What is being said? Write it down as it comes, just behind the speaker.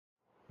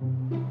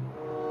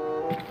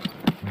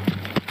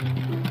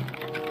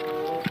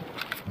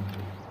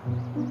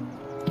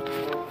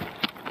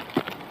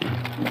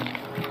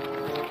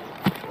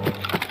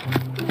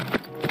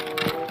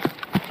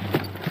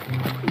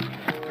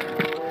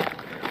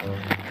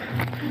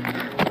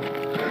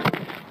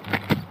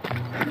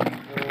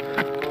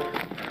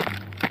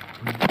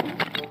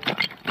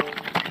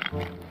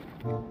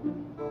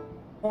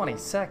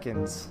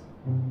Seconds.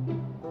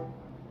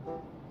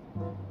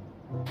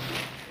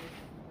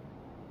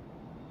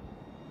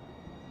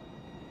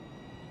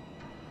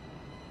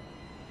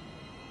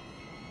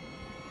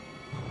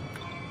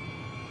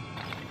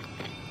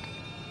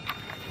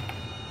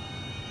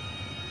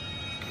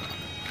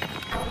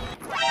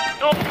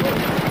 Oh,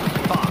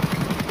 fuck.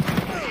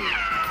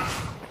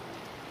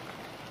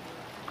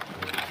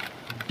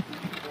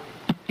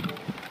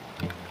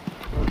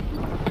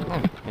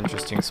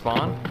 Interesting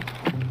spawn.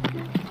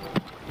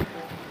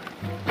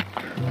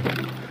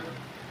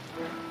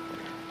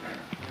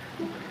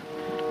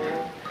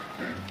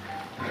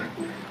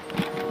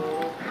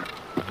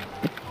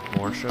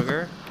 More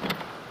sugar.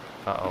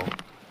 Uh-oh.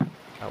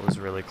 That was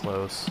really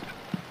close.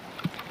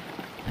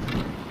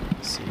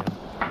 See him.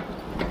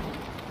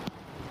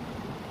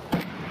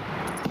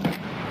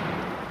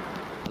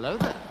 Hello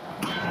there.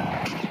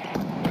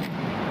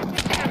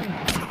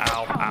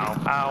 Ow, ow,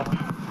 ow.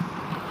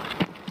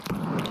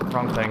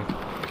 Wrong thing.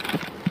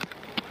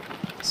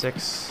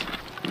 6.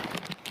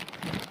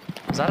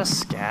 Is that a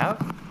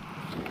scab?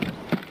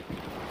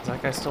 Is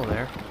that guy still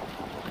there?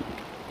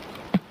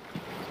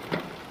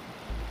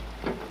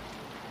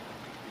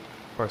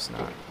 Of course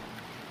not.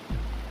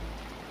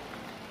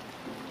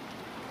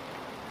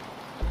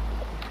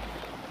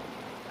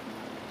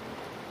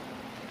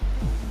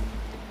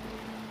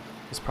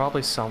 He's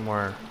probably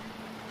somewhere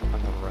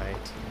on the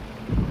right.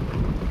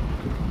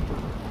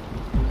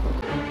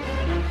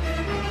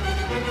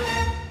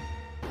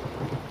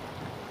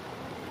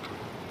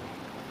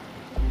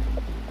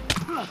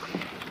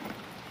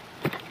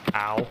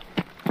 Ow.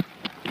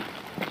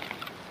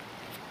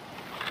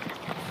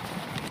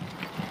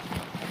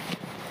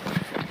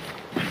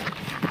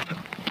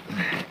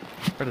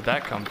 Where did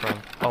that come from?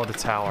 Oh, the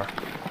tower.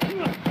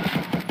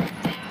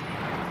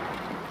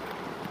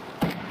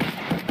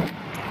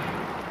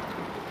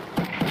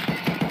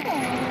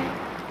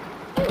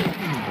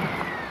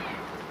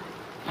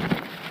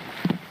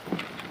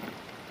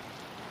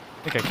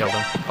 I think I killed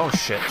him. Oh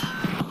shit.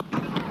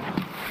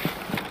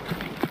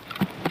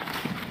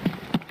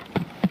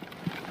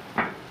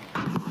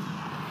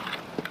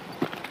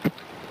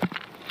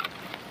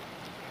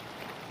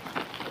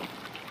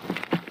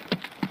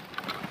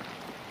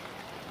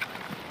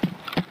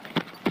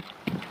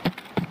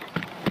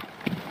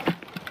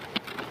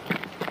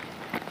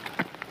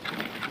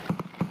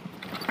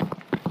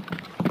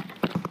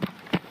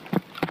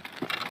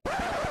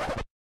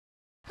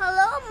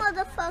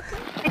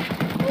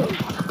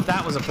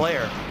 That was a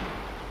player.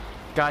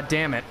 God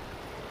damn it.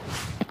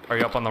 Are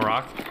you up on the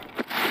rock?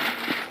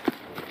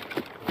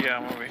 yeah,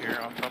 I'm over here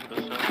on top of this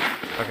hill.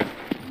 Okay.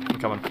 I'm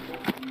coming.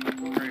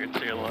 Are you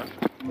to your left?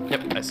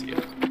 Yep, I see you.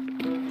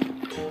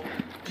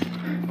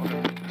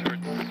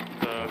 Towards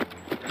the...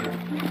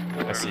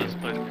 I see this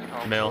place.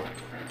 Oh. Mill.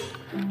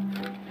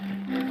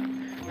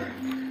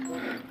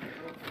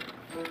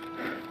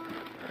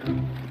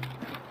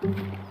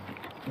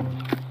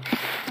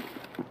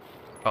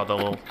 Oh, the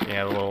little,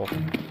 yeah, the little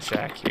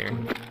shack here.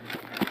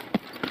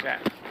 Yeah.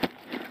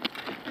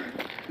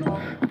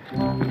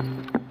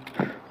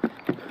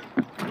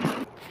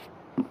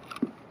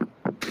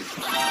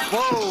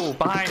 Whoa!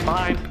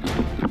 Behind!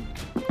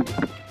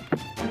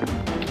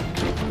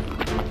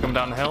 Come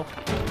down the hill.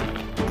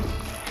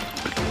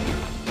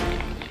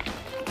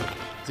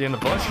 Is he in the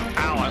bush?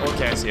 Ow!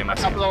 Okay, I see him. I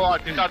see Top of him. the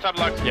log. He's outside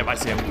the log. Yep, I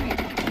see him.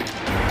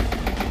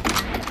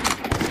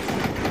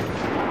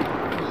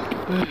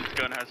 This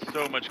gun has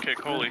so much kick.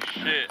 Holy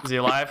shit. Is he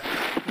alive?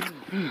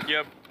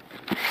 Yep.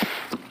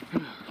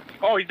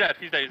 Oh, he's dead.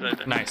 He's dead. He's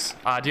dead. Nice.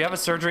 Do you have a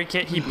surgery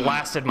kit? He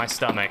blasted my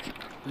stomach.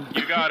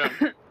 You got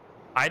him.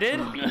 I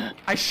did?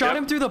 I shot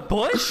him through the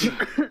bush?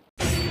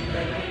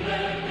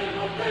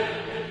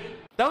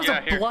 That was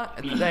a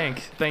blind...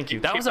 Thank you.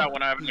 That was a...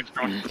 When I have an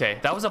extra one. Okay,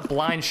 that was a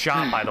blind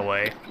shot, by the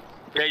way.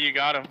 Yeah, you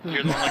got him.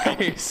 You're the one that killed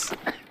him. Nice.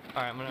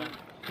 Alright, I'm gonna...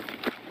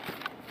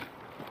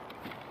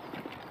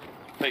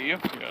 Is that you?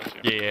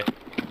 Yeah.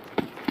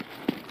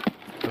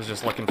 I was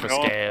just looking for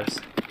scabs.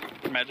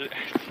 Imagine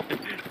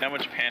how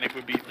much panic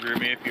would be through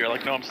me if you're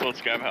like, no, I'm still at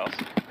Scab House.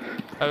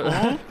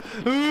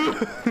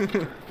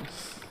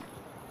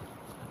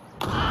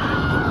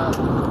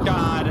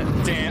 God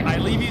damn, I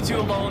leave you two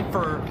alone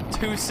for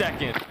 2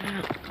 seconds.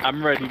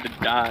 I'm ready to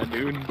die,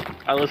 dude.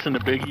 I listened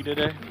to Biggie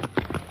today.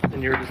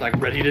 And you're just like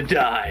ready to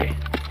die.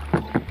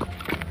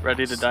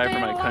 Ready to die for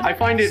my country. I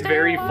find it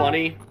very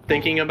funny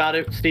thinking about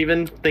it,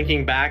 Steven,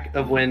 thinking back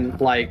of when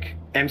like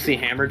MC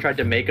Hammer tried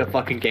to make a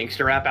fucking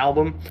gangster rap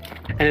album.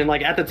 And then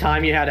like at the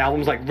time you had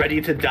albums like Ready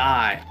to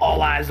Die,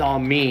 All Eyes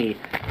on Me,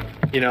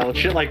 you know,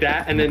 shit like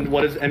that. And then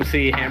what does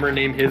MC Hammer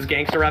name his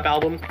gangster rap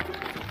album?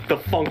 The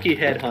Funky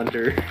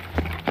Headhunter.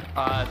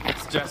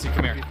 It's Jesse.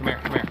 Come here. Come here.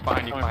 Come here.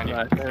 Behind you. Behind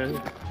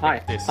you.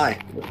 Hi. This. Hi.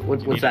 You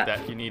What's needed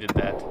that? You needed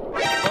that.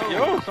 Oh,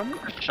 Yo, someone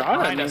shot at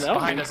behind me. us. That was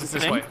Behind us. It's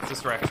this way. It's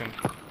this direction.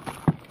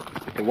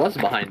 It was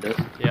behind us.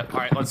 Yep. All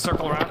right. Let's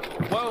circle around.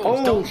 Whoa!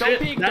 Oh, don't shit.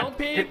 peek! That Don't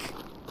peek!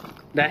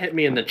 That hit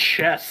me in the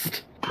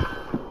chest.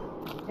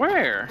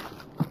 Where?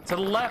 To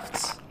the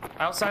left.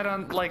 Outside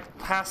on, like,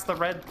 past the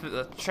red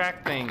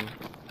shack thing.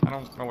 I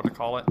don't know what to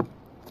call it.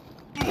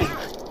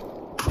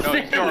 No,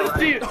 you're right.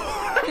 Dude,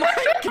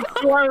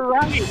 You are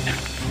right.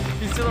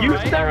 He's to the You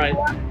right. said- all right.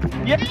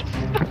 Yes.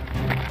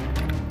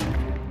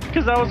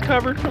 Because I was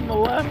covered from the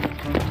left.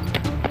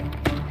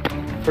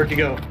 Where'd you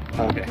go?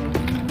 Oh, okay.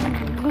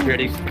 You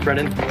ready,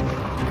 Brennan?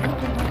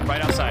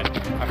 Right outside.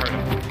 I heard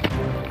him.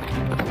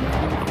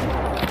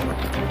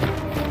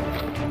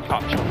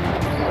 Top shot.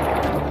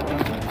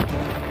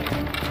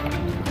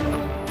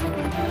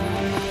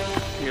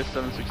 He has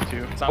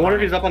 762. It's I on wonder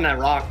my if he's up on that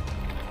rock.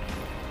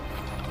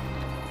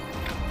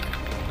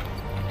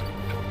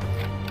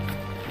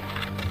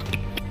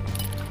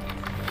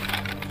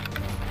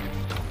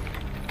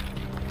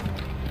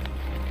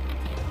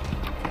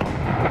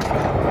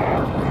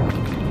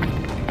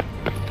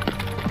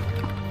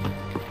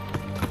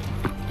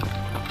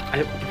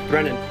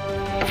 Brennan.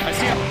 I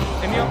see him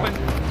in the open.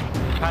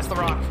 Past the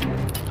rock.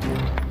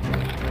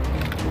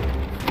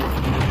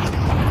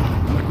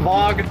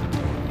 Bog.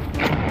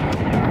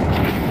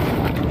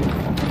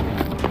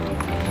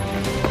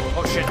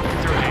 Oh shit!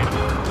 Threw a nade.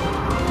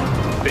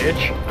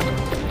 Bitch.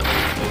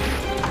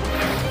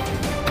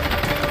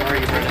 Where are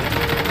you, Brennan?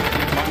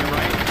 On your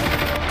right.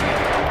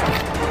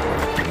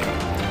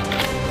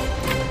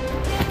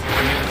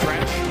 Near the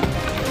trench.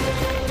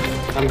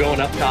 I'm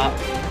going up top.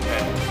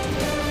 Okay.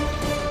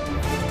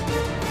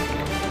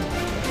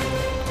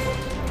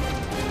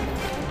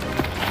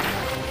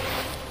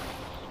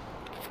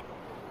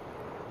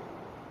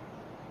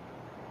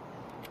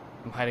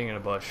 I'm hiding in a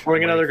bush.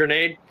 Throwing another Wait.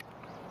 grenade.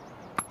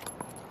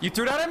 You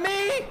threw that at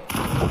me?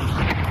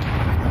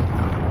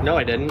 No,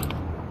 I didn't.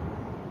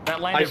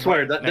 That landed I swear,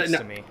 right that- next no.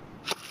 to me.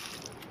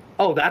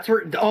 Oh, that's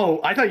where. Oh,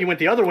 I thought you went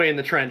the other way in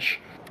the trench.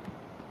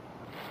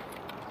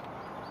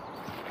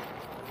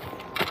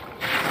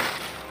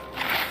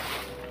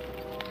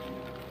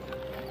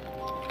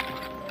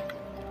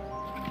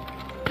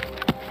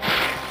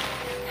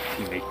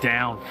 Teammate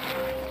down.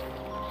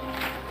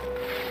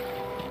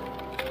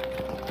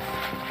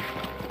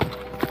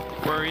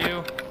 Where are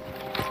you?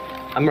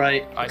 I'm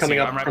right. I see coming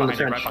you. up I'm right from the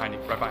behind you.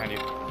 trench. Right behind you.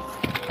 Right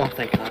behind you. Oh,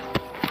 thank God.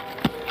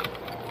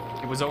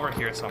 It was over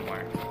here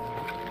somewhere.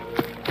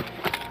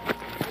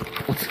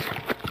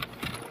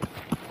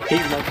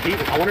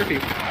 I wonder if he. I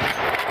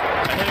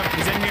hit him.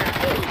 He's in here.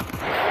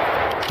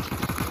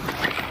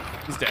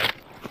 He's dead.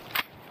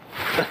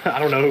 I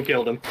don't know who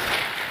killed him.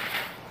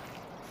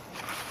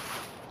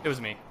 It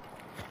was me.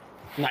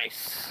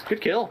 Nice.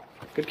 Good kill.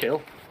 Good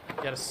kill.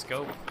 You had a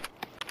scope.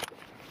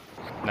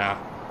 Nah.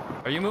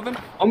 Are you moving?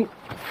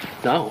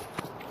 No.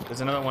 There's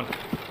another one.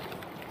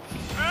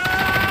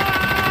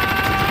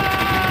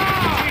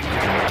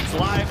 It's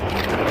alive.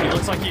 He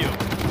looks like you.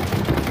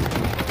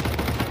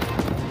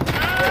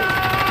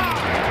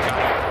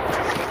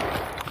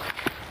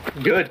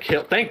 Good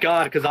kill. Thank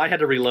God, because I had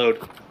to reload.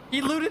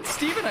 He looted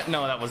Steven.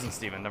 No, that wasn't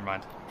Steven. Never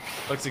mind.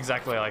 Looks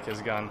exactly like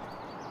his gun.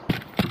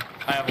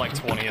 I have like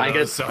 20 of I those,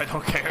 guess- so I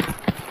don't care.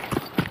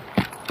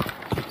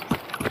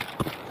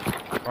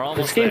 We're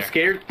almost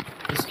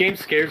This game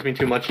scares me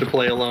too much to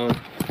play alone.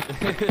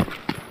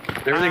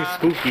 Everything's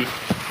spooky.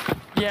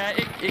 Yeah,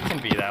 it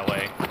can be that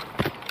way.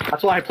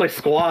 That's why I play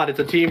squad. It's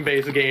a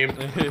team-based game.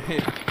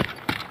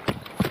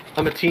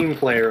 I'm a team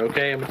player,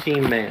 okay? I'm a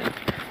team man.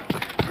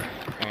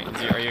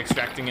 Alright, are you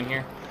extracting in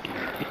here?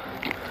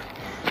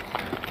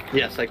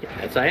 Yes, I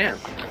am.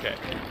 Okay.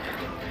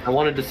 I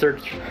wanted to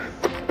search.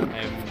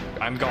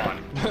 I'm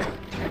gone.